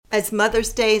As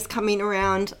Mother's Day is coming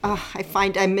around, I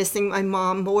find I'm missing my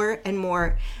mom more and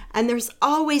more. And there's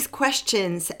always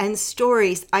questions and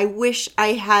stories I wish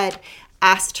I had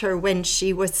asked her when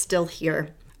she was still here.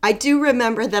 I do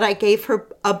remember that I gave her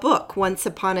a book once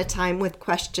upon a time with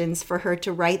questions for her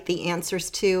to write the answers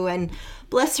to. And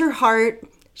bless her heart,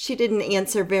 she didn't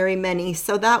answer very many.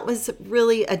 So that was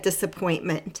really a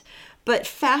disappointment. But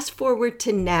fast forward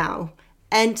to now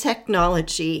and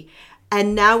technology.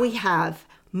 And now we have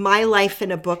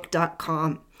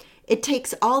mylifeinabook.com. It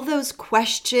takes all those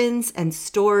questions and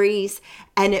stories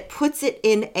and it puts it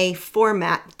in a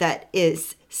format that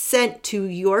is sent to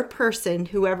your person,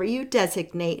 whoever you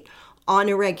designate, on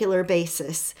a regular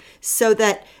basis so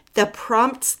that the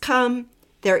prompts come,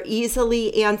 they're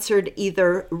easily answered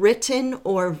either written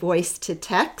or voice to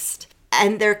text.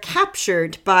 And they're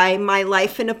captured by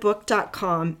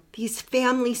mylifeinabook.com. These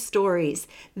family stories,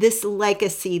 this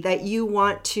legacy that you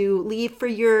want to leave for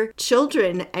your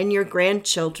children and your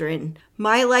grandchildren.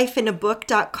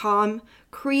 mylifeinabook.com.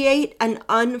 Create an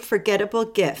unforgettable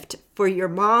gift for your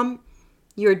mom,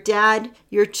 your dad,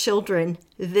 your children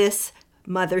this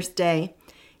Mother's Day.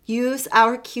 Use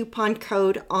our coupon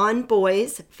code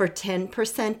ONBOYS for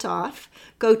 10% off.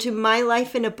 Go to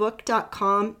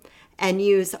mylifeinabook.com and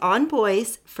use On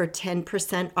Boys for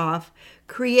 10% off.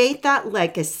 Create that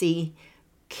legacy.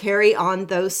 Carry on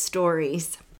those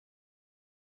stories.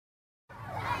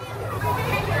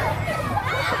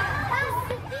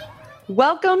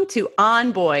 Welcome to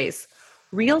On Boys,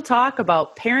 real talk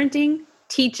about parenting,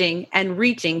 teaching, and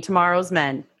reaching tomorrow's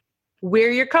men.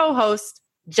 We're your co-hosts,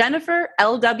 Jennifer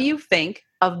L.W. Fink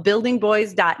of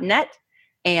buildingboys.net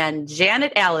and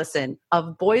Janet Allison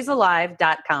of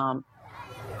boysalive.com.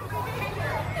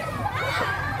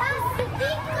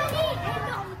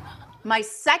 My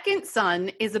second son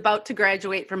is about to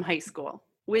graduate from high school,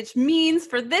 which means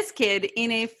for this kid,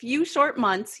 in a few short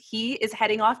months, he is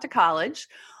heading off to college,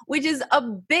 which is a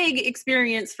big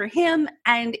experience for him,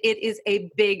 and it is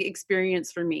a big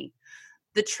experience for me.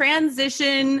 The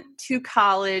transition to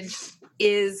college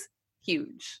is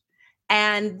huge.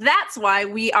 And that's why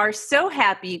we are so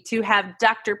happy to have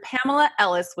Dr. Pamela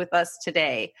Ellis with us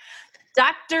today.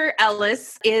 Dr.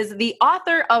 Ellis is the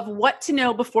author of What to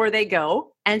Know Before They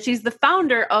Go, and she's the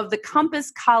founder of the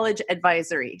Compass College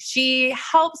Advisory. She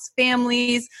helps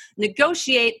families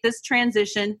negotiate this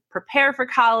transition, prepare for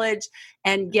college,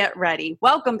 and get ready.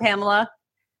 Welcome, Pamela.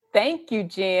 Thank you,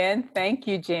 Jen. Thank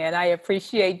you, Jen. I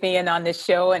appreciate being on the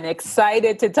show and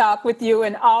excited to talk with you.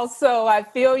 And also, I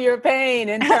feel your pain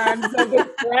in terms of the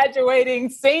graduating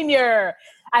senior.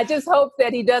 I just hope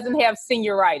that he doesn't have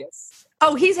senioritis.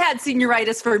 Oh, he's had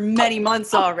senioritis for many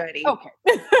months already. Okay.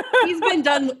 He's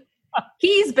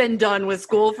been done with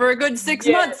school for a good 6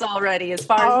 months already, as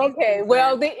far as okay.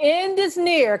 Well, the end is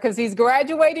near because he's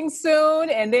graduating soon,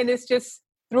 and then it's just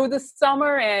through the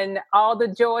summer and all the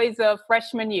joys of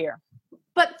freshman year.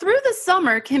 But through the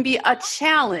summer can be a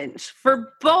challenge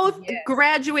for both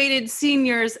graduated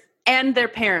seniors and their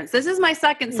parents. This is my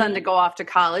second son to go off to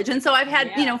college. And so I've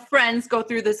had, friends go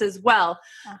through this as well.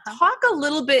 Talk a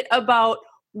little bit about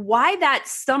why that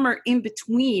summer in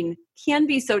between can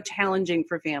be so challenging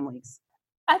for families.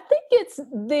 I think it's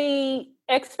the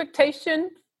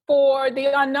expectation for the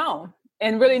unknown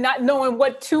and really not knowing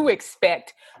what to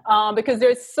expect because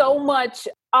there's so much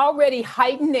already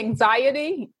heightened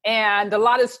anxiety and a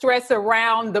lot of stress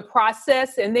around the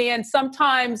process. And then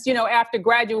sometimes, after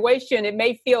graduation, it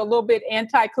may feel a little bit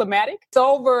anticlimactic. It's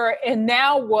over and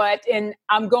now what? And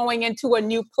I'm going into a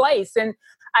new place. And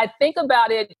I think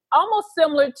about it almost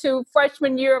similar to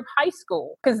freshman year of high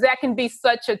school, because that can be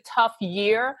such a tough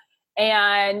year.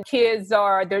 And kids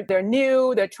they're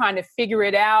new, they're trying to figure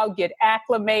it out, get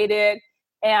acclimated.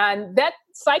 And that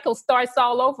cycle starts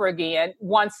all over again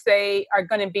once they are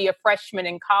going to be a freshman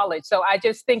in college. So I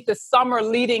just think the summer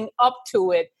leading up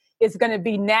to it is going to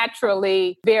be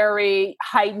naturally very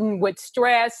heightened with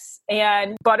stress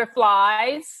and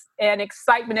butterflies and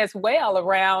excitement as well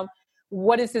around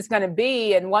what is this going to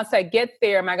be? And once I get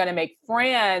there, am I going to make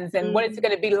friends? And what is it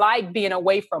going to be like being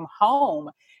away from home?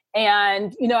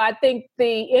 And, I think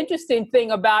the interesting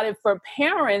thing about it for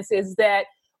parents is that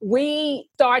we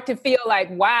start to feel like,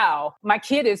 wow, my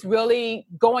kid is really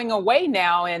going away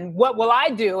now. And what will I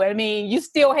do? I mean, you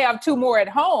still have 2 more at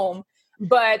home.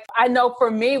 But I know for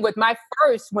me, with my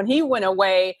first, when he went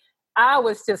away, I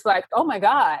was just like, oh my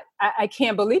God, I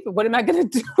can't believe it. What am I going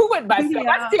to do with myself?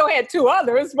 Yeah. I still had 2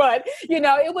 others, but,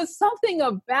 it was something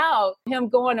about him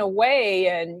going away.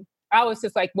 And I was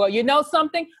just like, well, you know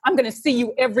something? I'm going to see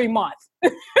you every month.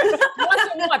 Once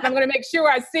a month, I'm going to make sure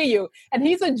I see you. And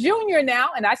he's a junior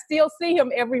now, and I still see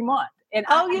him every month. And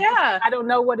Oh, yeah. I don't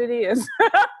know what it is.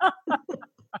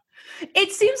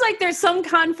 It seems like there's some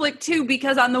conflict too,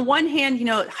 because on the one hand,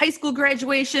 high school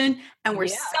graduation and we're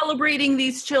celebrating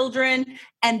these children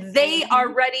and they are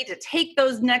ready to take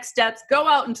those next steps, go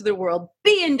out into the world,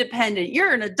 be independent.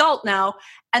 You're an adult now.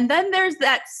 And then there's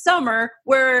that summer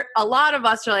where a lot of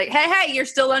us are like, hey, you're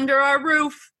still under our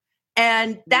roof.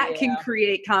 And that can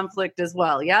create conflict as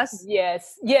well. Yes?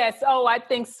 Yes. Oh, I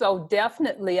think so.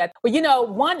 Definitely.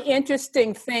 Well, one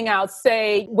interesting thing I'll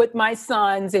say with my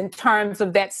sons in terms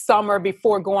of that summer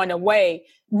before going away,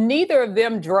 neither of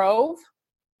them drove.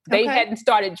 They hadn't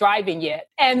started driving yet.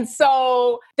 And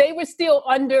so they were still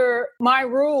under my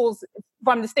rules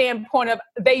from the standpoint of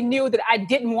they knew that I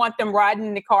didn't want them riding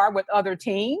in the car with other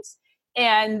teens.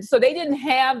 And so they didn't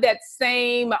have that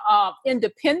same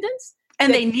independence.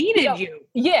 And they needed you.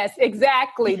 Yes,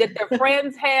 exactly, that their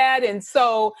friends had. And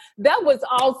so that was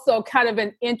also kind of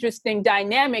an interesting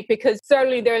dynamic because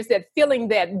certainly there's that feeling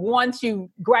that once you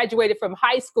graduated from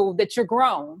high school that you're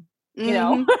grown, you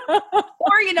know.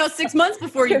 Or, 6 months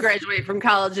before you graduate from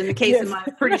college in the case of my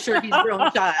pretty sure he's a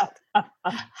grown child.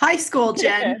 High school,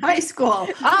 Jen. High school.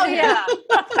 Oh, yeah.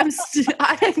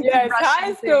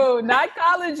 High school, not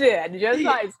college yet, just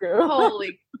high school.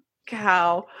 Holy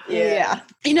cow. Yeah.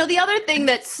 The other thing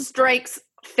that strikes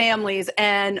families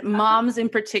and moms in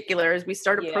particular as we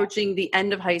start approaching the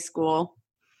end of high school,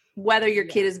 whether your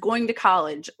kid is going to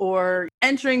college or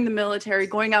entering the military,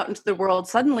 going out into the world,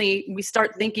 suddenly we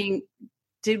start thinking,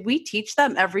 did we teach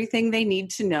them everything they need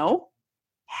to know?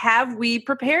 Have we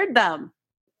prepared them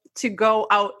to go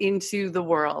out into the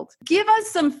world? Give us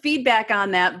some feedback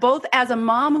on that, both as a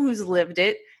mom who's lived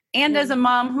it and as a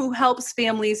mom who helps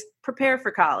families prepare for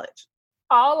college.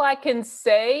 All I can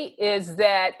say is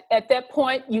that at that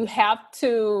point, you have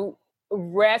to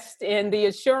rest in the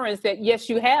assurance that, yes,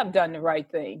 you have done the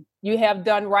right thing. You have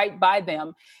done right by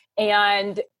them.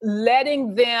 And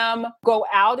letting them go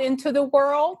out into the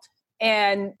world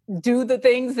and do the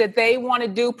things that they want to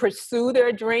do, pursue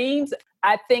their dreams.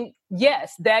 I think,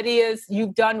 yes, that is,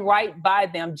 you've done right by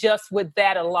them just with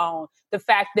that alone. The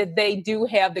fact that they do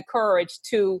have the courage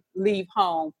to leave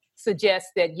home suggests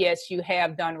that, yes, you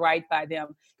have done right by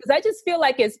them. Because I just feel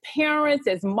like as parents,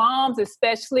 as moms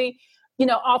especially,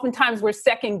 oftentimes we're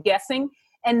second guessing.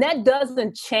 And that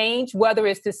doesn't change whether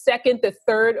it's the second, the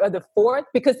third, or the fourth,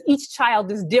 because each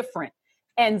child is different.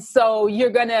 And so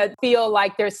you're going to feel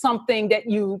like there's something that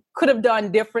you could have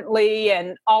done differently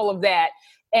and all of that.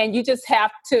 And you just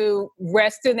have to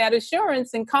rest in that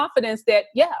assurance and confidence that,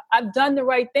 yeah, I've done the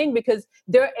right thing because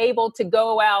they're able to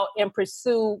go out and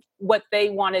pursue what they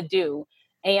want to do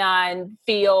and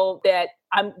feel that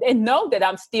and know that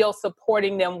I'm still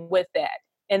supporting them with that.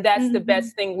 And that's the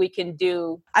best thing we can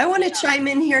do. I want to chime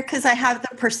in here because I have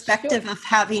the perspective of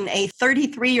having a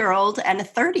 33-year-old and a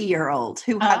 30-year-old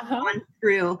who have gone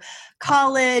through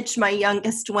college. My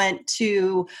youngest went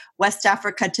to West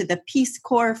Africa to the Peace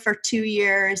Corps for 2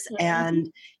 years. And,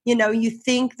 you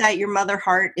think that your mother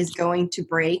heart is going to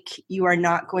break. You are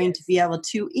not going to be able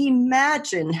to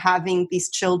imagine having these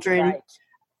children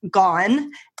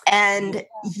gone. And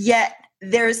yet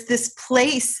there's this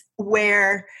place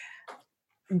where,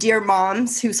 dear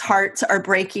moms whose hearts are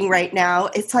breaking right now,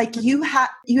 it's like you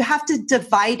have to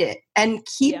divide it and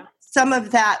keep some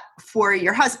of that for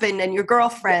your husband and your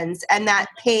girlfriends and that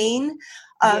pain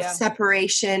of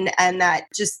separation and that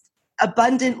just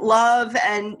abundant love,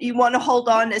 and you want to hold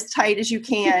on as tight as you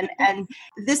can. And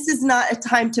this is not a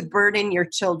time to burden your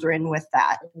children with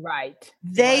that. Right.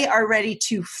 They are ready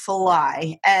to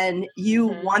fly and you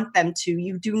want them to.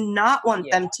 You do not want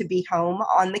them to be home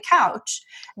on the couch.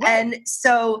 Right. And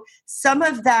so some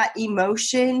of that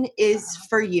emotion is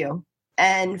for you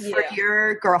and for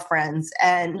your girlfriends.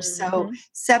 And so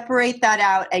separate that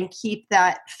out and keep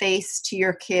that face to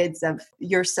your kids of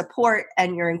your support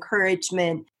and your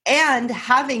encouragement. And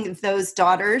having those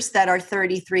daughters that are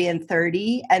 33 and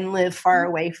 30 and live far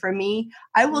away from me,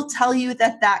 I will tell you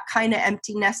that kind of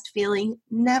empty nest feeling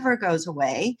never goes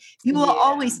away. You will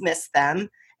always miss them.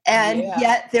 And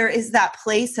yet there is that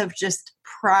place of just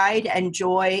pride and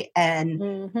joy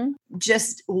and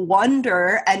just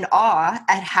wonder and awe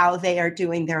at how they are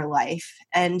doing their life.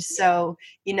 And so,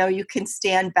 you can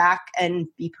stand back and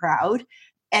be proud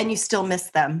and you still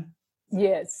miss them.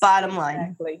 Yes. Bottom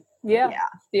line. Yeah.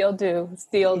 Still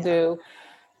do.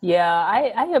 Yeah,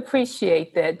 I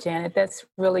appreciate that, Janet. That's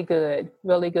really good.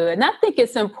 Really good. And I think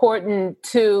it's important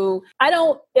I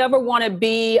don't ever want to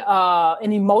be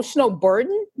an emotional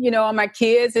burden, on my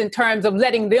kids in terms of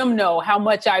letting them know how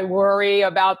much I worry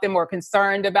about them or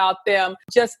concerned about them.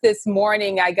 Just this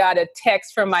morning, I got a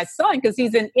text from my son because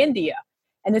he's in India.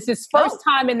 And it's his first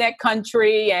time in that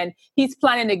country. And he's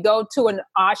planning to go to an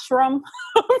ashram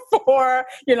for,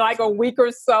 like a week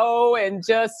or so and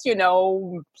just,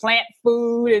 plant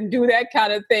food and do that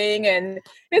kind of thing. And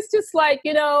it's just like,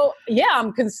 yeah,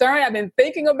 I'm concerned. I've been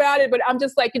thinking about it, but I'm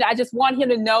just like, I just want him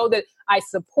to know that I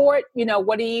support,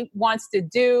 what he wants to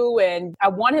do. And I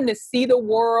want him to see the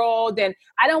world. And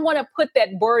I don't want to put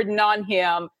that burden on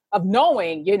him of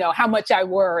knowing, how much I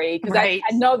worry, because I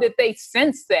know that they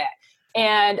sense that.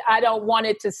 And I don't want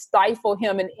it to stifle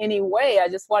him in any way. I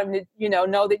just want him to,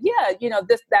 know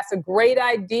that, that's a great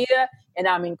idea. And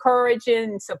I'm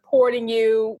encouraging and supporting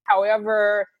you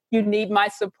however you need my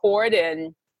support.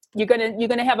 And you're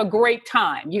gonna have a great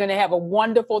time. You're gonna have a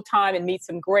wonderful time and meet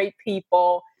some great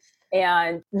people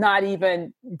and not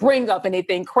even bring up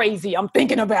anything crazy I'm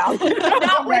thinking about.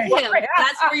 Not with him.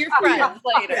 That's for your friends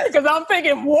later. Because I'm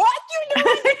thinking, what?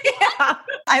 Yeah.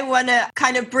 I want to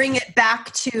kind of bring it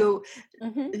back to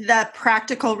the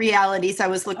practical realities. I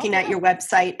was looking at your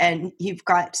website, and you've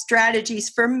got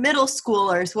strategies for middle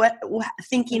schoolers, what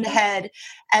thinking ahead.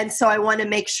 And so I want to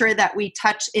make sure that we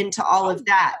touch into all of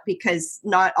that, because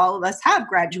not all of us have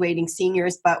graduating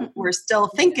seniors, but we're still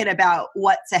thinking about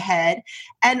what's ahead.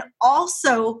 And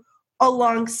also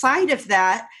alongside of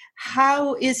that,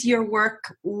 how is your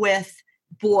work with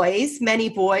boys, many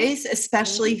boys,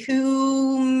 especially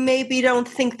who maybe don't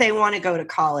think they want to go to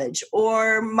college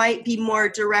or might be more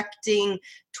directing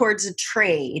towards a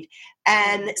trade?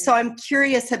 And so I'm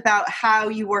curious about how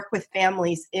you work with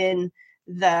families in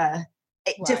the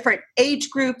different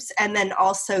age groups and then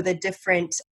also the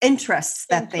different interests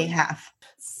that they have.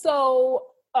 So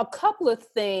a couple of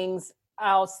things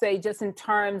I'll say just in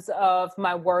terms of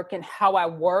my work and how I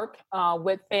work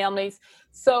with families.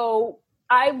 So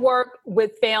I work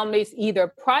with families either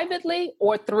privately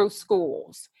or through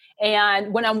schools.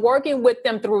 And when I'm working with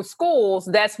them through schools,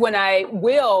 that's when I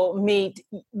will meet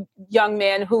young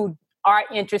men who are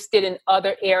interested in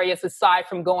other areas aside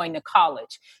from going to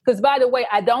college. Because by the way,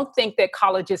 I don't think that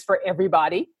college is for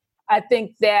everybody. I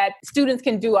think that students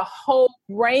can do a whole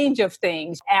range of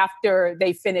things after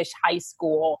they finish high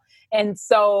school. And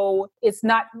so it's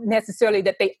not necessarily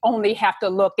that they only have to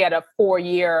look at a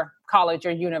 4-year college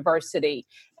or university.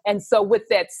 And so with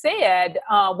that said,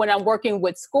 when I'm working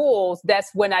with schools, that's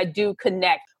when I do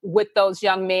connect with those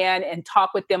young men and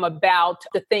talk with them about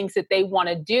the things that they want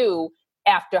to do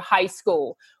after high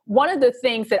school. One of the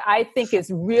things that I think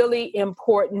is really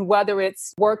important, whether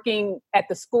it's working at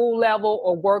the school level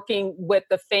or working with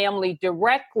the family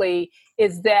directly,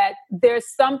 is that there's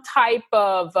some type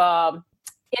of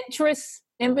interest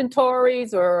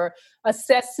inventories or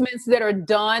assessments that are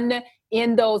done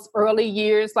in those early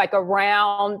years, like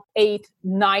around 8th,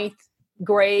 9th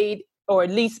grade, or at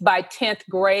least by 10th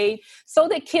grade, so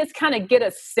that kids kind of get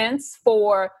a sense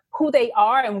for who they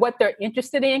are and what they're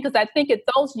interested in. Because I think at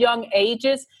those young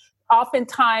ages,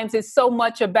 oftentimes it's so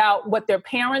much about what their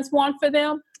parents want for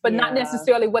them, but not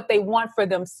necessarily what they want for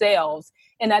themselves.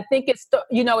 And I think it's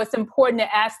important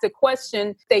to ask the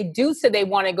question, they do say they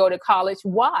want to go to college,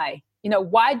 why?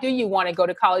 Why do you want to go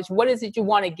to college? What is it you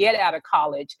want to get out of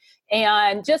college?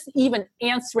 And just even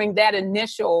answering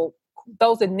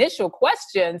those initial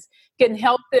questions can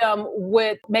help them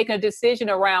with making a decision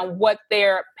around what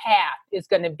their path is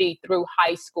going to be through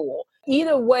high school.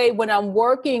 Either way, when I'm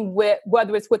working with,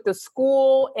 whether it's with the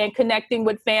school and connecting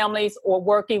with families or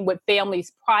working with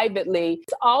families privately,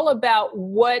 it's all about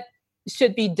what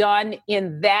should be done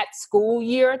in that school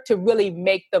year to really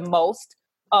make the most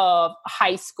of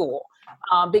high school.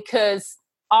 Because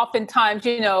oftentimes,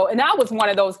 and I was one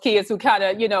of those kids who kind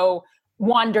of,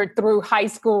 wandered through high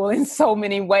school in so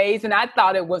many ways. And I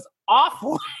thought it was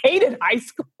awful. I hated high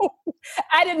school.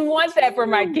 I didn't want that for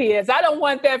my kids. I don't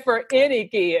want that for any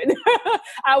kid.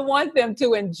 I want them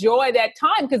to enjoy that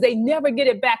time because they never get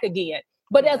it back again.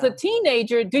 But as a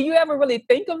teenager, do you ever really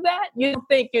think of that? You don't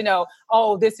think,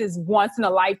 oh, this is once in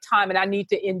a lifetime and I need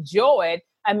to enjoy it.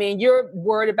 I mean, you're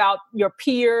worried about your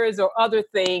peers or other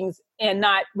things and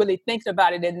not really thinking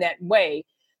about it in that way.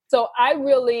 So I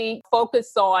really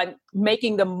focus on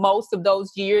making the most of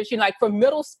those years. Like for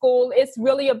middle school, it's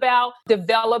really about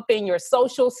developing your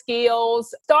social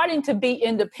skills, starting to be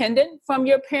independent from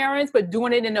your parents, but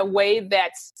doing it in a way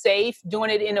that's safe, doing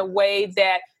it in a way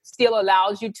that still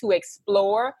allows you to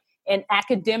explore, and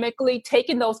academically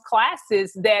taking those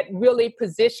classes that really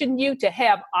position you to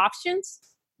have options.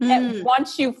 And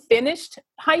once you've finished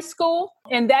high school,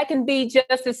 and that can be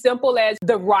just as simple as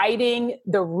the writing,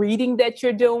 the reading that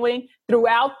you're doing.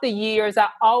 Throughout the years, I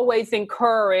always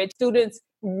encourage students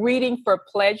reading for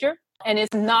pleasure. And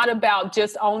it's not about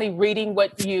just only reading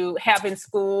what you have in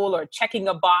school or checking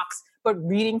a box, but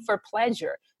reading for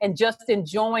pleasure and just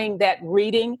enjoying that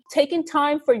reading, taking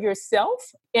time for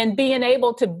yourself and being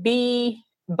able to be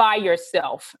by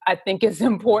yourself, I think is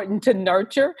important to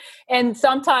nurture. And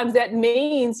sometimes that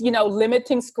means,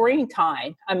 limiting screen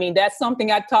time. I mean, that's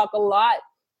something I talk a lot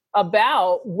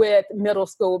about with middle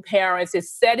school parents, is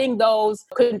setting those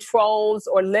controls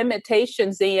or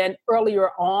limitations in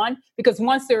earlier on, because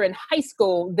once they're in high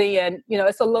school, then,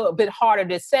 it's a little bit harder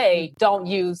to say, don't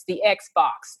use the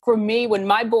Xbox. For me, when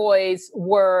my boys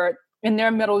were in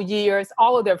their middle years,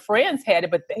 all of their friends had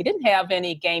it, but they didn't have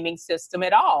any gaming system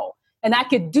at all. And I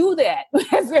could do that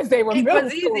as they were middle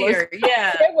schoolers. Easier,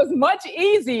 yeah. It was much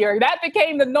easier. That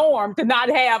became the norm, to not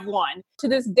have one. To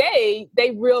this day,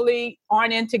 they really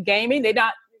aren't into gaming. They're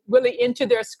not really into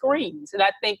their screens. And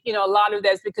I think, a lot of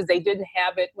that's because they didn't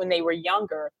have it when they were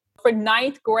younger. For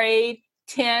ninth grade,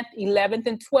 10th, 11th,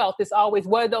 and 12th, it's always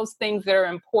one of those things that are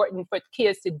important for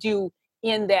kids to do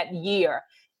in that year.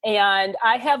 And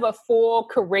I have a full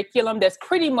curriculum that's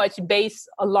pretty much based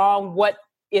along what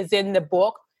is in the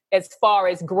book. As far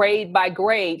as grade by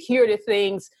grade, here are the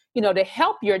things, to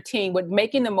help your teen with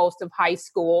making the most of high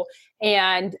school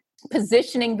and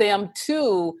positioning them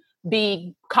to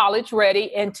be college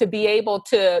ready and to be able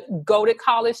to go to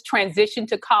college, transition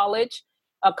to college,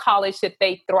 a college that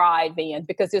they thrive in,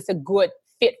 because it's a good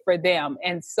fit for them.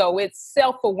 And so it's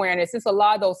self-awareness. It's a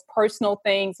lot of those personal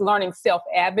things, learning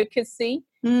self-advocacy,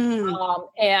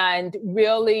 and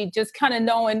really just kind of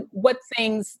knowing what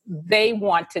things they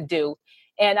want to do.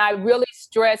 And I really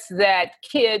stress that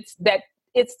it's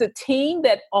the teen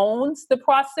that owns the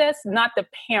process, not the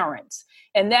parents.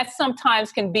 And that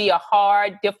sometimes can be a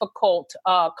hard, difficult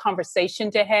conversation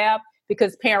to have,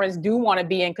 because parents do want to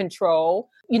be in control.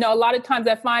 A lot of times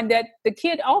I find that the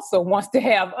kid also wants to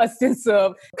have a sense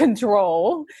of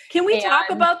control. Can we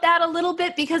talk about that a little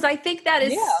bit? Because I think that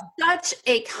is such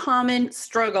a common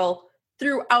struggle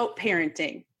throughout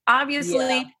parenting.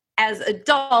 Obviously, as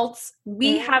adults,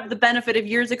 we have the benefit of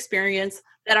years' experience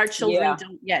that our children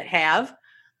don't yet have.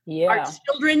 Our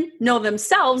children know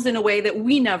themselves in a way that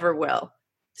we never will.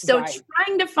 So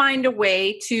trying to find a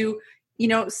way to,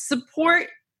 support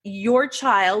your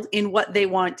child in what they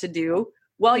want to do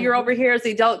while you're over here as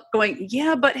the adult going,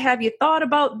 yeah, but have you thought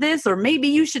about this? Or maybe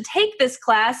you should take this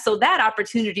class so that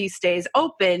opportunity stays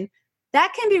open.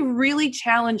 That can be really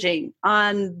challenging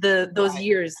on those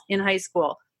years in high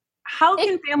school. How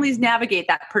can families navigate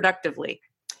that productively?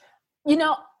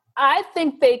 I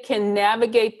think they can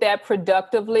navigate that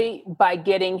productively by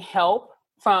getting help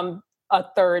from a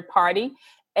third party.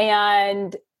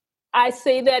 And I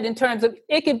say that in terms of,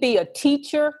 it could be a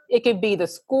teacher, it could be the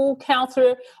school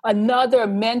counselor, another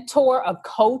mentor, a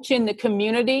coach in the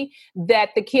community that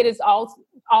the kid is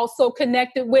also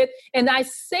connected with. And I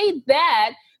say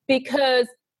that because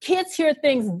kids hear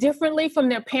things differently from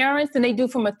their parents than they do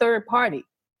from a third party.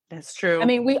 That's true. I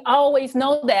mean, we always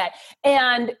know that.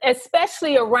 And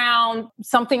especially around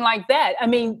something like that. I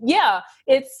mean,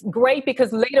 it's great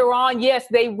because later on, yes,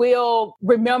 they will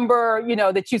remember,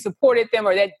 that you supported them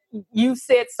or that you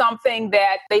said something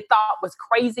that they thought was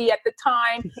crazy at the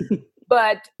time.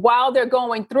 But while they're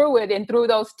going through it and through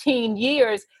those teen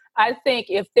years, I think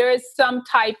if there is some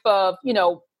type of,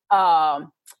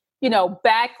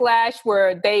 backlash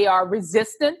where they are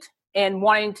resistant and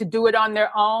wanting to do it on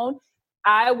their own,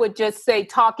 I would just say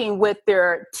talking with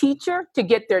their teacher to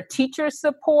get their teacher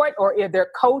support, or if their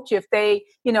coach, if they,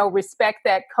 respect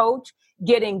that coach,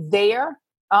 getting their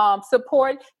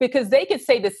support, because they could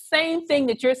say the same thing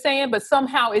that you're saying, but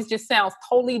somehow it just sounds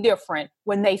totally different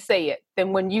when they say it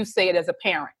than when you say it as a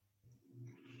parent.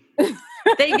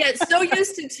 They get so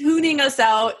used to tuning us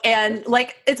out, and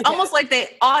it's almost like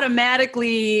they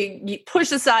automatichad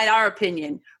push aside our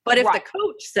opinion. But if the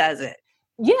coach says it,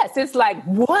 yes, it's like,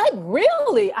 what?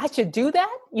 Really? I should do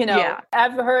that?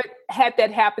 I've had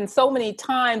that happen so many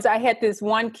times. I had this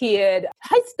one kid,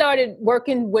 I started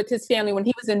working with his family when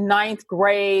he was in ninth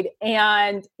grade,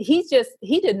 and he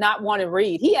did not want to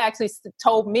read. He actually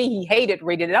told me he hated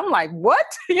reading. And I'm like, what?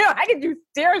 How could you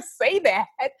dare say that?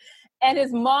 And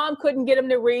his mom couldn't get him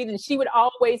to read, and she would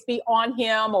always be on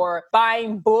him or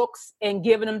buying books and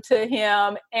giving them to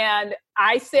him. And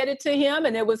I said it to him,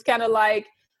 and it was kind of like,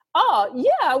 oh,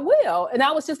 yeah, I will. And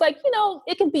I was just like,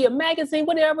 it can be a magazine,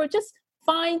 whatever. Just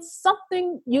find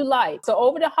something you like. So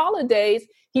over the holidays,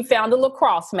 he found a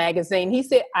lacrosse magazine. He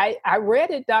said, I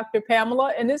read it, Dr.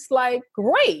 Pamela, and it's like,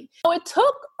 great. So it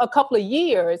took a couple of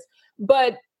years,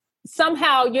 but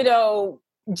somehow,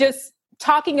 just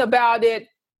talking about it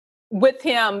with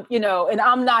him, and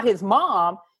I'm not his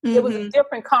mom, it was a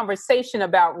different conversation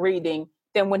about reading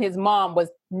than when his mom was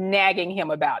nagging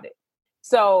him about it.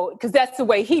 So, because that's the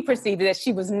way he perceived it, that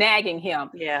she was nagging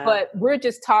him. Yeah. But we're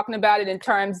just talking about it in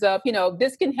terms of,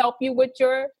 this can help you with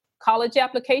your college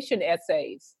application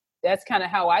essays. That's kind of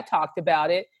how I talked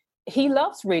about it. He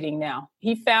loves reading now.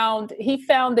 He found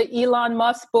the Elon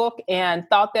Musk book and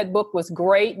thought that book was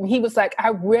great. And he was like, I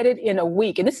read it in a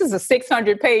week. And this is a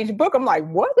 600-page book. I'm like,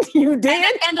 what? You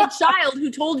did? And a child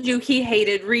who told you he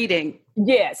hated reading.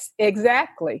 Yes,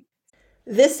 exactly.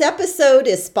 This episode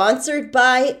is sponsored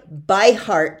by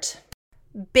ByHeart.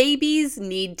 Babies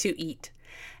need to eat.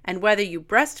 And whether you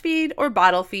breastfeed or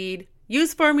bottle feed,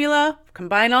 use formula,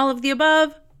 combine all of the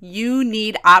above, you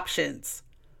need options.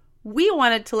 We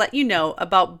wanted to let you know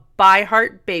about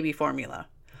ByHeart Baby Formula.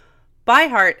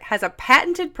 ByHeart has a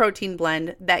patented protein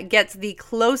blend that gets the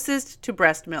closest to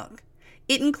breast milk.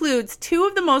 It includes 2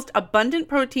 of the most abundant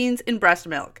proteins in breast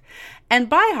milk. And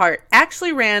ByHeart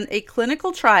actually ran a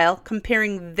clinical trial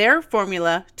comparing their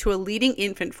formula to a leading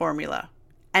infant formula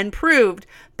and proved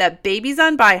that babies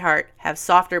on ByHeart have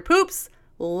softer poops,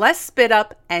 less spit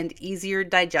up, and easier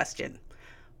digestion.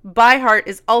 ByHeart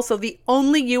is also the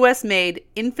only US-made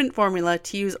infant formula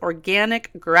to use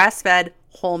organic, grass-fed,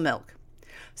 whole milk.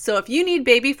 So if you need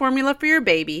baby formula for your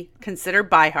baby, consider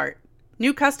ByHeart.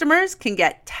 New customers can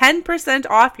get 10%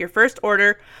 off your first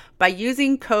order by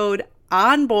using code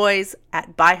ONBOYS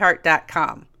at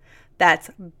byheart.com.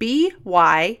 That's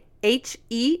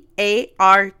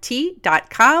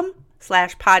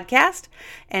BYHEART.com/podcast,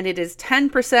 and it is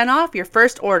 10% off your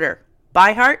first order.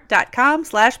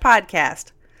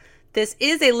 byheart.com/podcast. This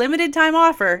is a limited time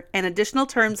offer, and additional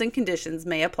terms and conditions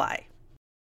may apply.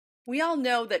 We all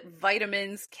know that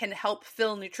vitamins can help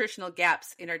fill nutritional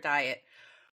gaps in our diet.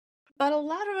 But a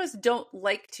lot of us don't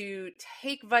like to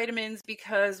take vitamins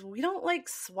because we don't like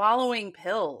swallowing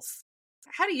pills.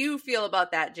 How do you feel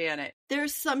about that, Janet?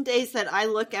 There's some days that I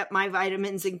look at my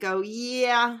vitamins and go,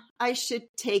 yeah, I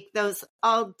should take those.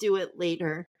 I'll do it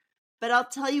later. But I'll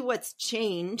tell you what's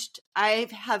changed. I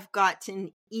have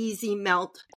gotten Easy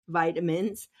Melt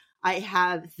vitamins. I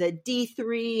have the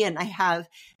D3 and I have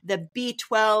the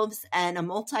B12s and a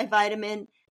multivitamin.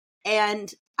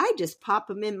 And I just pop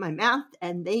them in my mouth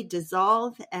and they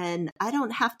dissolve and I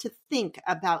don't have to think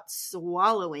about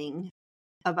swallowing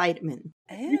a vitamin.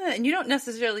 Yeah, and you don't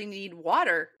necessarily need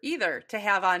water either to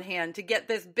have on hand to get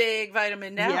this big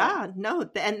vitamin down. Yeah, no,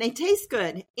 and they taste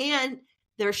good. And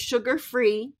they're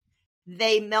sugar-free.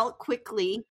 They melt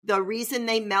quickly. The reason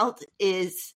they melt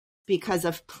is because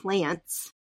of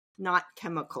plants, not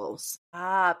chemicals.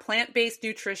 Plant-based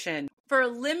nutrition. For a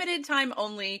limited time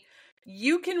only,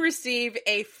 you can receive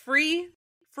a free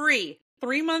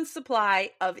 3-month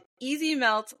supply of Easy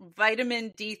Melt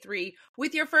Vitamin D3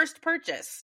 with your first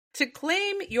purchase. To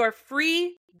claim your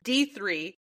free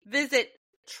D3, visit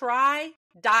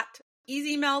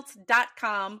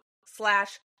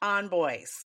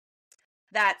try.easymelts.com/onboys.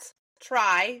 That's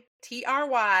try,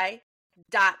 T-R-Y,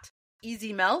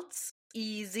 .easymelts,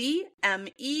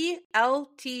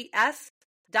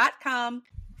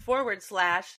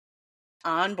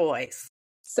 EZMELTS.com/onboys.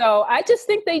 So I just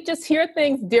think they just hear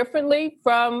things differently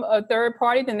from a third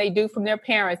party than they do from their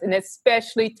parents, and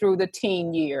especially through the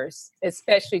teen years.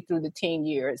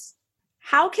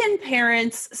 How can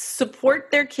parents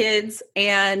support their kids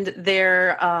and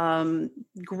their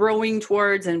growing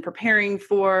towards and preparing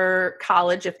for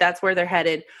college, if that's where they're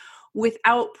headed,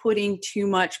 without putting too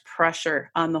much pressure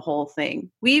on the whole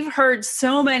thing? We've heard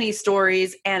so many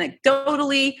stories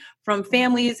anecdotally from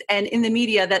families and in the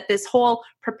media that this whole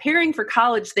preparing for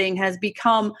college thing has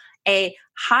become a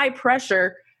high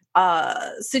pressure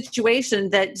situation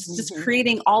that's just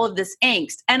creating all of this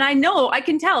angst. And I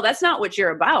can tell that's not what you're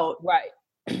about. Right.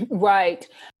 Right.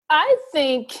 I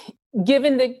think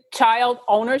giving the child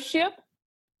ownership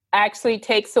actually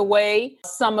takes away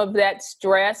some of that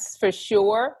stress for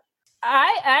sure.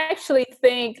 I actually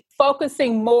think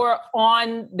focusing more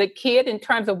on the kid in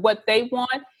terms of what they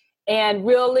want and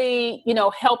really,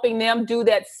 helping them do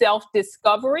that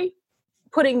self-discovery,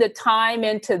 putting the time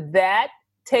into that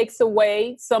takes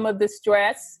away some of the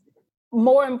stress.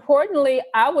 More importantly,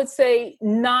 I would say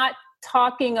not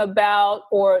talking about,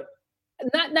 or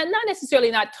not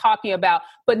necessarily not talking about,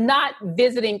 but not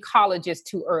visiting colleges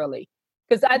too early.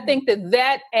 Because I think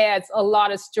that adds a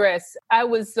lot of stress. I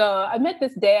met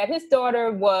this dad. His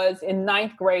daughter was in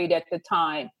 9th grade at the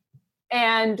time.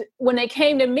 And when they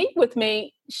came to meet with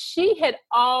me, she had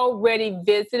already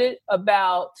visited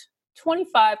about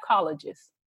 25 colleges.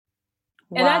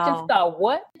 Wow. And I just thought,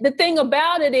 what? The thing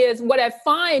about it is, what I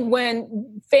find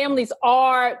when families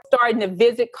are starting to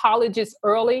visit colleges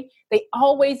early, they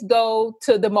always go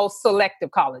to the most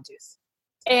selective colleges.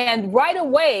 And right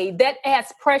away, that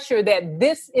adds pressure that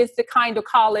this is the kind of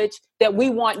college that we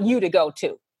want you to go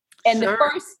to. And the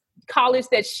first college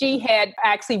that she had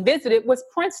actually visited was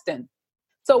Princeton.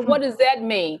 So what does that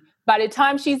mean? By the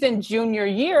time she's in junior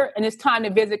year and it's time to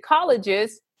visit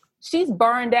colleges, she's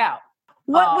burned out.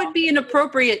 What would be an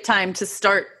appropriate time to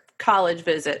start college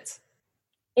visits?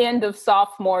 End of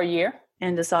sophomore year.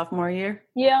 End of sophomore year?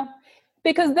 Yeah.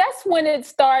 Because that's when it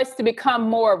starts to become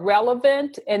more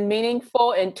relevant and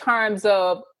meaningful in terms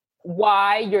of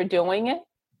why you're doing it.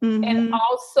 Mm-hmm. And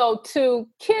also, too,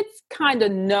 kids kind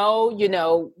of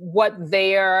know, what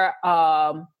their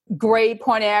grade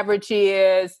point average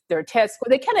is, their test score.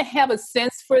 They kind of have a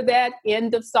sense for that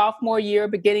end of sophomore year,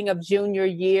 beginning of junior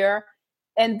year.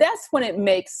 And that's when it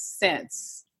makes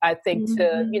sense, I think,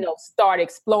 mm-hmm. to, start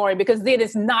exploring, because then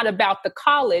it's not about the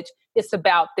college, it's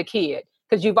about the kid.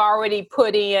 Because you've already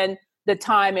put in the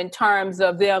time in terms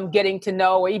of them getting to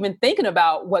know or even thinking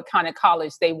about what kind of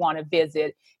college they want to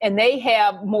visit. And they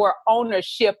have more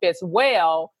ownership as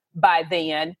well by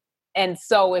then. And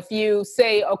so if you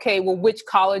say, okay, well, which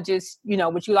colleges,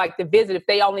 would you like to visit? If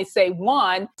they only say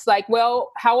one, it's like,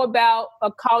 well, how about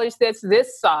a college that's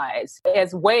this size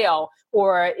as well?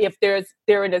 Or if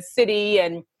they're in a city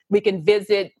and we can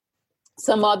visit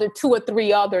some other 2 or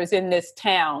 3 others in this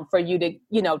town for you to,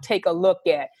 take a look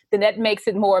at, then that makes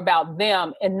it more about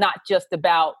them and not just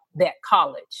about that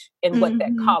college and mm-hmm. what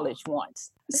that college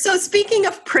wants. So speaking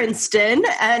of Princeton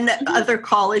and mm-hmm. other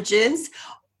colleges,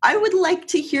 I would like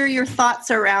to hear your thoughts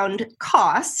around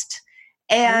cost.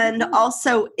 And mm-hmm.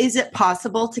 also, is it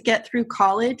possible to get through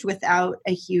college without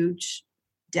a huge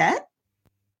debt?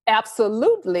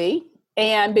 Absolutely.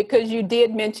 And because you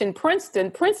did mention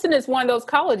Princeton is one of those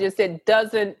colleges that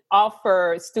doesn't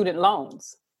offer student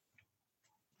loans.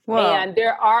 Wow. And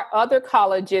there are other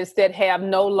colleges that have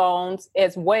no loans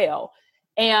as well.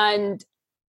 And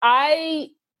here's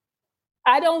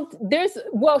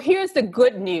the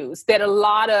good news that a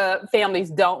lot of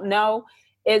families don't know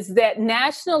is that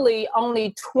nationally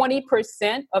only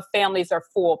 20% of families are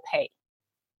full pay.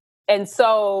 And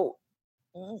so,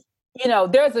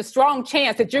 there's a strong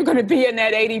chance that you're going to be in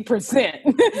that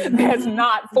 80% that's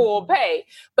not full pay.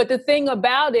 But the thing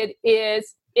about it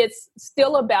is it's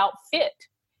still about fit.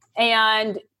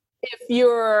 And if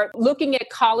you're looking at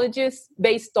colleges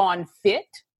based on fit,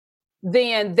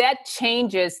 then that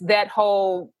changes that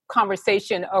whole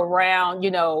conversation around,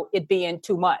 it being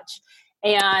too much.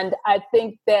 And I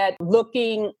think that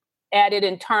looking at it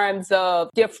in terms of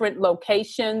different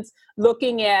locations,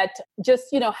 looking at just,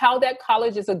 how that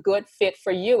college is a good fit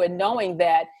for you and knowing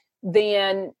that,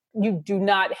 then you do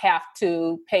not have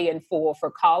to pay in full for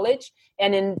college.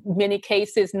 And in many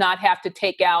cases, not have to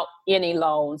take out any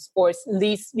loans or at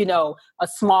least, a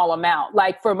small amount.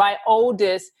 Like for my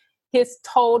oldest, his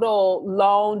total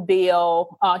loan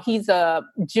bill, he's a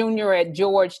junior at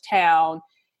Georgetown.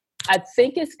 I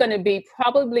think it's going to be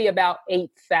probably about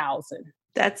 $8,000.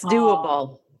 That's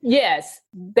doable. Yes,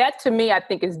 that to me, I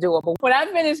think is doable. When I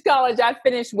finished college, I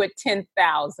finished with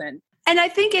 $10,000. And I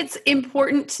think it's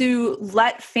important to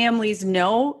let families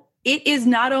know it is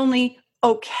not only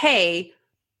okay,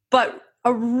 but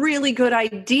a really good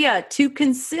idea to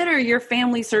consider your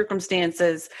family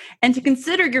circumstances and to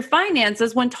consider your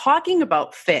finances when talking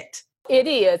about fit. It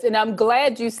is. And I'm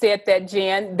glad you said that,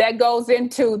 Jen. That goes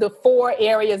into the 4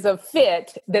 areas of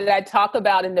fit that I talk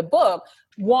about in the book.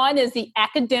 One is the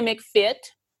academic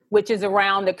fit, which is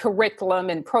around the curriculum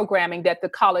and programming that the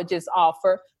colleges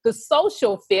offer. The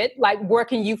social fit, like where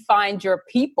can you find your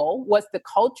people? What's the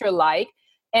culture like?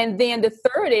 And then the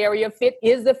third area of fit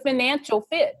is the financial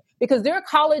fit, because there are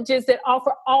colleges that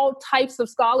offer all types of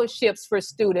scholarships for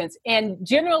students. And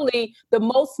generally, the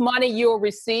most money you'll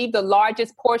receive, the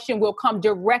largest portion will come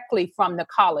directly from the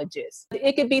colleges.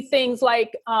 It could be things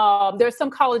like there's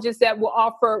some colleges that will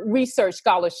offer research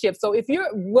scholarships. So if you're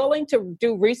willing to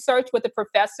do research with a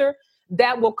professor,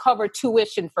 that will cover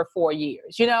tuition for 4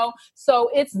 years, So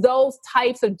it's those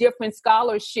types of different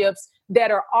scholarships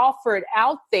that are offered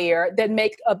out there that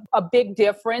make a big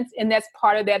difference. And that's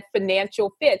part of that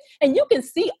financial fit. And you can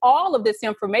see all of this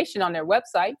information on their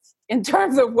websites in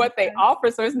terms of what they offer.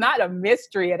 So it's not a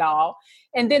mystery at all.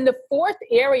 And then the fourth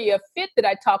area of fit that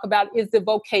I talk about is the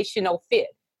vocational fit.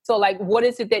 So like, what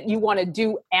is it that you want to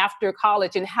do after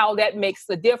college and how that makes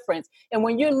the difference? And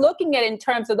when you're looking at it in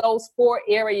terms of those 4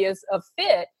 areas of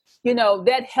fit,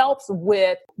 that helps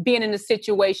with being in a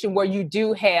situation where you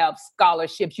do have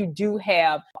scholarships, you do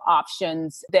have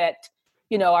options that,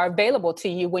 are available to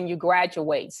you when you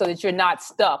graduate so that you're not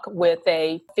stuck with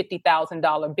a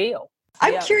 $50,000 bill.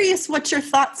 I'm curious what your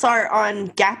thoughts are on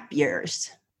gap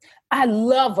years. I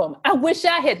love them. I wish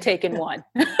I had taken one.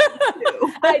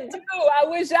 I do. I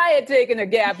wish I had taken a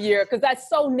gap year because I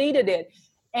so needed it.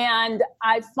 And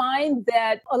I find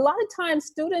that a lot of times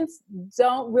students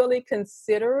don't really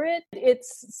consider it.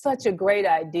 It's such a great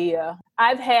idea.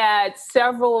 I've had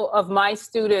several of my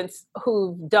students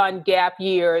who've done gap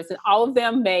years, and all of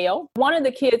them male. One of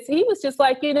the kids, he was just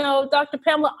like, Dr.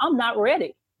 Pamela, I'm not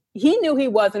ready. He knew he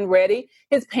wasn't ready.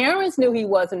 His parents knew he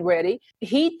wasn't ready.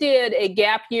 He did a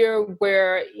gap year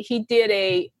where he did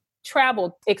a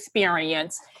travel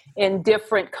experience in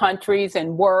different countries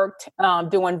and worked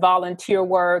doing volunteer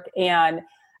work. And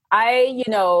I,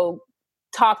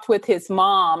 talked with his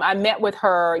mom. I met with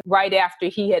her right after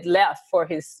he had left for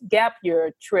his gap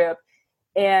year trip.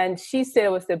 And she said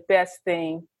it was the best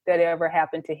thing that ever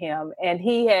happened to him. And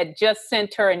he had just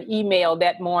sent her an email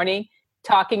that morning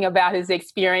talking about his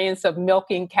experience of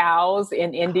milking cows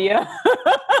in India.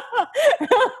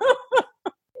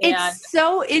 It's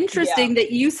so interesting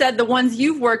that you said the ones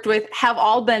you've worked with have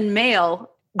all been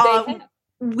male.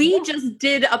 We just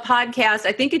did a podcast.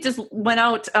 I think it just went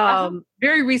out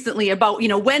very recently about,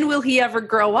 when will he ever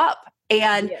grow up?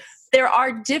 And there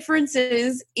are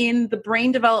differences in the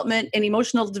brain development and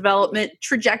emotional development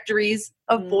trajectories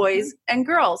of boys and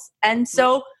girls. And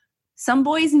so some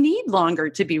boys need longer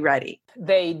to be ready.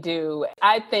 They do.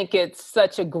 I think it's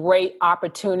such a great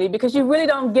opportunity because you really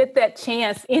don't get that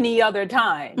chance any other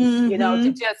time,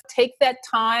 to just take that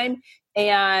time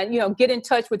and, get in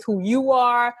touch with who you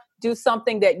are, do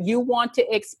something that you want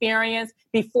to experience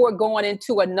before going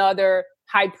into another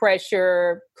high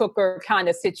pressure cooker kind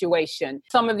of situation.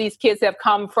 Some of these kids have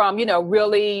come from,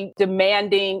 really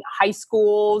demanding high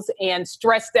schools and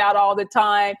stressed out all the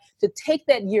time. To take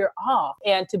that year off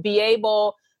and to be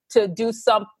able to do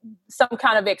some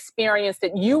kind of experience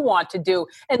that you want to do.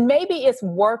 And maybe it's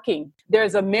working.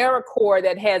 There's AmeriCorps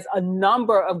that has a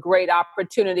number of great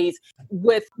opportunities.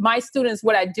 With my students,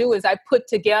 what I do is I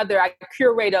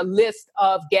curate a list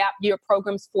of gap year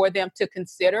programs for them to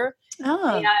consider.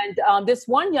 Oh. And this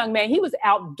one young man, he was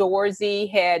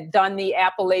outdoorsy, had done the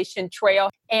Appalachian Trail,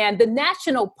 and the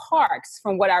national parks,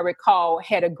 from what I recall,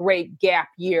 had a great gap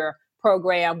year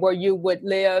program where you would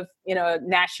live in a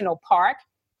national park.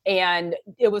 And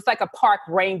it was like a park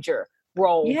ranger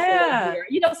role. Yeah.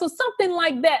 So something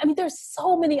like that. I mean, there's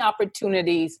so many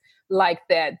opportunities like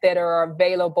that are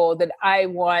available that I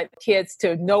want kids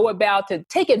to know about, to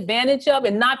take advantage of,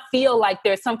 and not feel like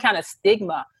there's some kind of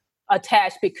stigma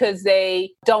attached because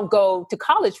they don't go to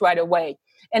college right away.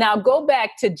 And I'll go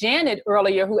back to Janet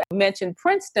earlier, who mentioned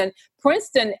Princeton.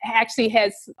 Princeton actually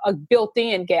has a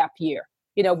built-in gap year,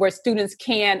 where students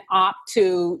can opt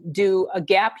to do a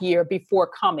gap year before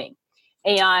coming.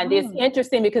 And it's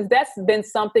interesting because that's been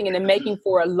something in the making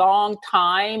for a long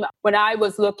time. When I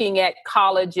was looking at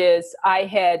colleges, I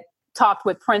had talked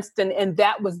with Princeton, and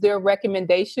that was their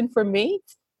recommendation for me,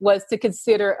 was to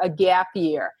consider a gap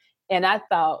year. And I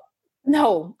thought,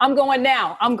 no, I'm going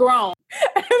now. I'm grown.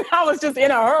 I was just in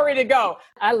a hurry to go.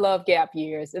 I love gap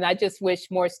years, and I just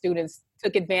wish more students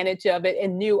took advantage of it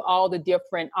and knew all the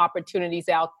different opportunities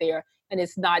out there. And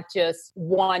it's not just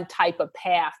one type of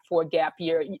path for a gap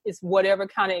year. It's whatever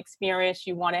kind of experience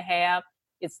you want to have,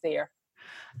 it's there.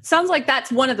 Sounds like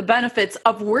that's one of the benefits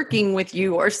of working with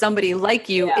you or somebody like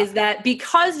you, is that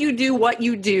because you do what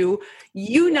you do,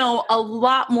 you know a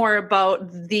lot more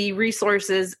about the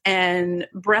resources and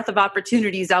breadth of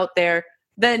opportunities out there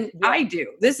than I do.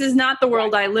 This is not the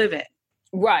world I live in.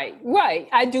 Right.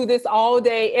 I do this all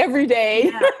day, every day.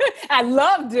 Yeah. I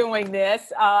love doing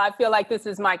this. I feel like this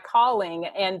is my calling.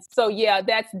 And so,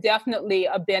 that's definitely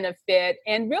a benefit,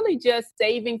 and really just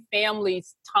saving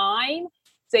families time,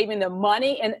 saving the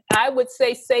money. And I would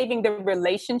say saving the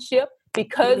relationship,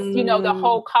 because, the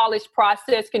whole college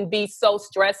process can be so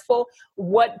stressful.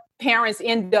 What parents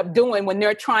end up doing when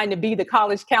they're trying to be the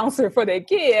college counselor for their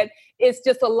kid is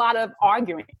just a lot of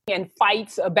arguing and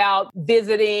fights about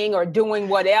visiting or doing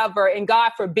whatever. And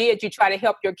God forbid you try to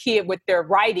help your kid with their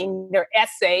writing, their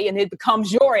essay, and it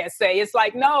becomes your essay. It's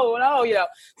like, no.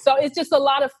 So it's just a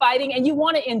lot of fighting, and you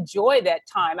want to enjoy that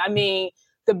time. I mean,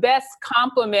 the best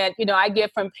compliment, I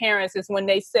get from parents is when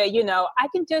they say, I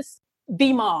can just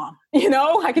be mom,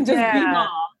 I can just be mom.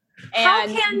 And how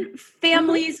can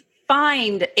families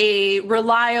find a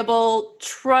reliable,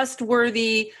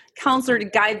 trustworthy counselor to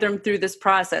guide them through this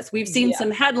process? We've seen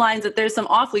some headlines that there's some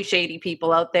awfully shady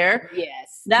people out there.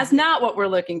 Yes. That's not what we're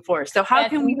looking for. So how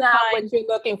can we find what you're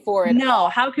looking for?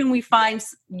 How can we find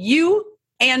you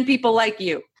and people like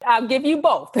you? I'll give you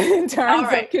both in terms All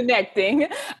right. of connecting. You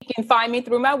can find me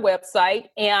through my website.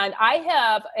 And I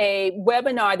have a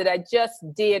webinar that I just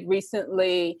did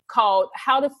recently called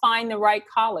How to Find the Right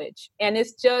College. And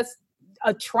it's just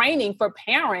a training for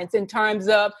parents in terms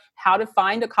of how to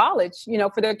find a college,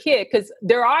 for their kid. Because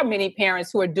there are many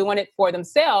parents who are doing it for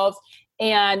themselves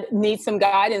and need some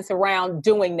guidance around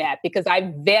doing that, because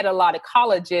I vet a lot of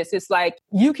colleges. It's like,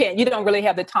 you don't really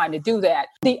have the time to do that.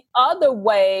 The other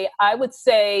way I would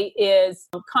say is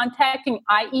contacting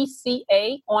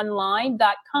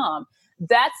IECAonline.com.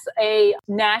 That's a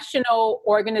national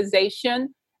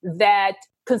organization that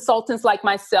consultants like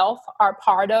myself are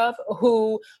part of,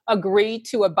 who agree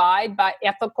to abide by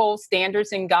ethical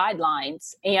standards and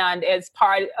guidelines. And as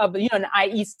part of, an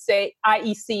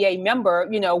IECA member,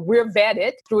 we're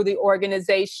vetted through the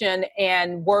organization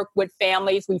and work with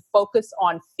families. We focus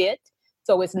on fit.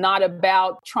 So it's not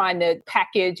about trying to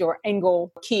package or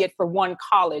angle kid for one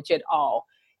college at all.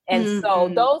 And so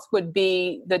those would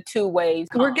be the two ways.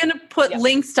 We're going to put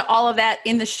links to all of that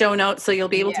in the show notes, so you'll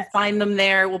be able to find them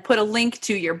there. We'll put a link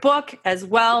to your book as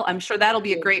well. I'm sure that'll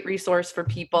be a great resource for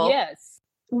people. Yes.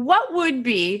 What would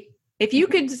be, if you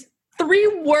could,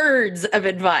 3 words of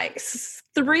advice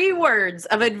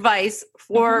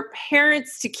for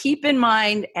parents to keep in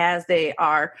mind as they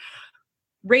are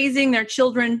raising their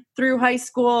children through high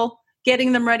school,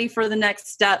 getting them ready for the next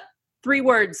step? 3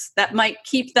 words that might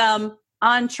keep them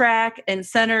on track and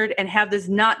centered and have this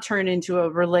not turn into a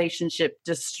relationship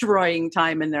destroying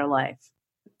time in their life.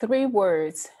 3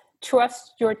 words.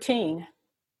 Trust your teen.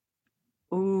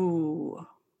 Ooh,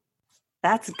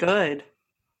 that's good.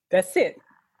 That's it.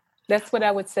 That's what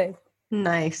I would say.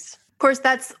 Nice. Of course,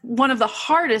 that's one of the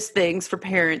hardest things for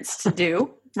parents to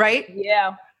do, right?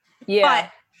 Yeah. But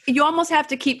you almost have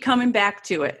to keep coming back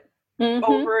to it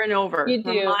over and over. You do.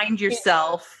 Remind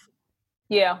yourself.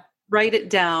 Yeah. Write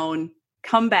it down.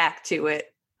 Come back to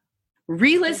it.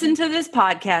 Re-listen to this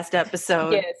podcast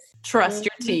episode. Yes. Trust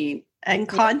your teen. And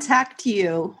contact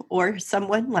you or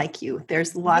someone like you.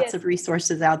 There's lots of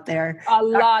resources out there. A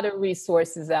lot of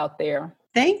resources out there.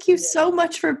 Thank you so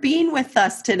much for being with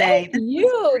us today.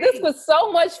 This was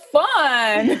so much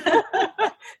fun.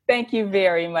 Thank you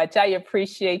very much. I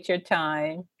appreciate your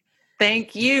time.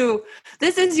 Thank you.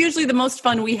 This is usually the most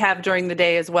fun we have during the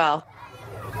day as well.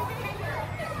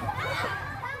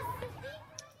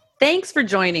 Thanks for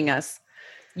joining us.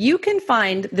 You can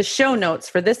find the show notes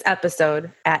for this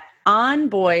episode at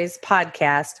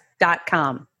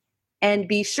onboyspodcast.com. And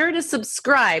be sure to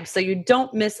subscribe so you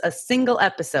don't miss a single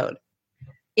episode.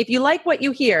 If you like what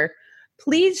you hear,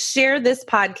 please share this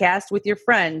podcast with your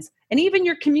friends, and even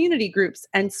your community groups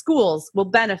and schools will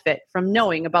benefit from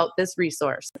knowing about this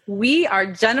resource. We are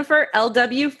Jennifer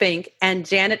L.W. Fink and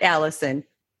Janet Allison,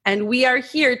 and we are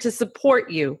here to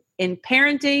support you in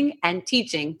parenting and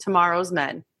teaching tomorrow's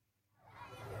men.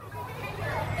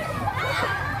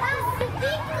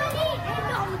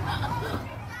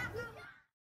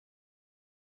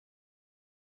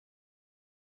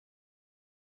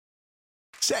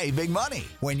 Save big money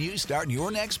when you start your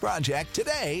next project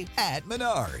today at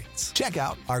Menards. Check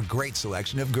out our great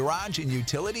selection of garage and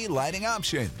utility lighting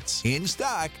options. In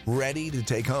stock, ready to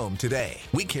take home today.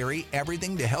 We carry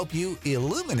everything to help you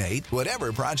illuminate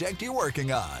whatever project you're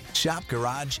working on. Shop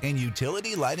garage and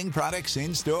utility lighting products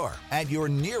in store at your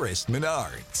nearest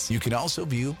Menards. You can also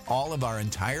view all of our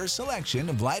entire selection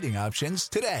of lighting options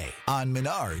today on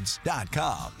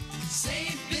Menards.com.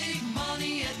 Save big